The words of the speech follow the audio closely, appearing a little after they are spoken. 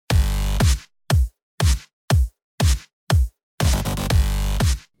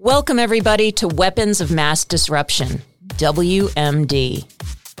Welcome, everybody, to Weapons of Mass Disruption, WMD.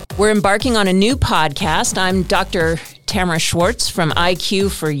 We're embarking on a new podcast. I'm Dr. Tamara Schwartz from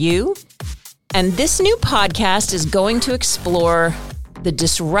IQ4U, and this new podcast is going to explore the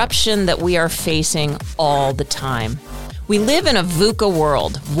disruption that we are facing all the time. We live in a VUCA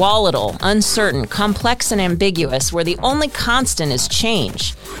world, volatile, uncertain, complex, and ambiguous, where the only constant is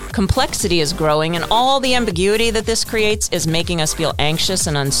change. Complexity is growing, and all the ambiguity that this creates is making us feel anxious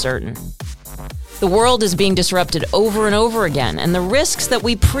and uncertain. The world is being disrupted over and over again, and the risks that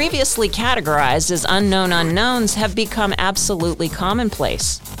we previously categorized as unknown unknowns have become absolutely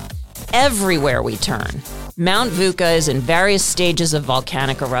commonplace. Everywhere we turn, Mount VUCA is in various stages of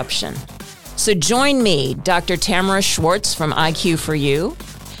volcanic eruption. So join me, Dr. Tamara Schwartz from IQ4U,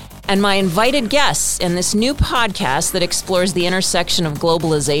 and my invited guests in this new podcast that explores the intersection of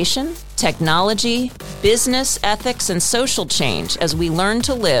globalization, technology, business, ethics, and social change as we learn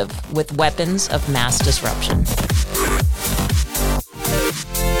to live with weapons of mass disruption.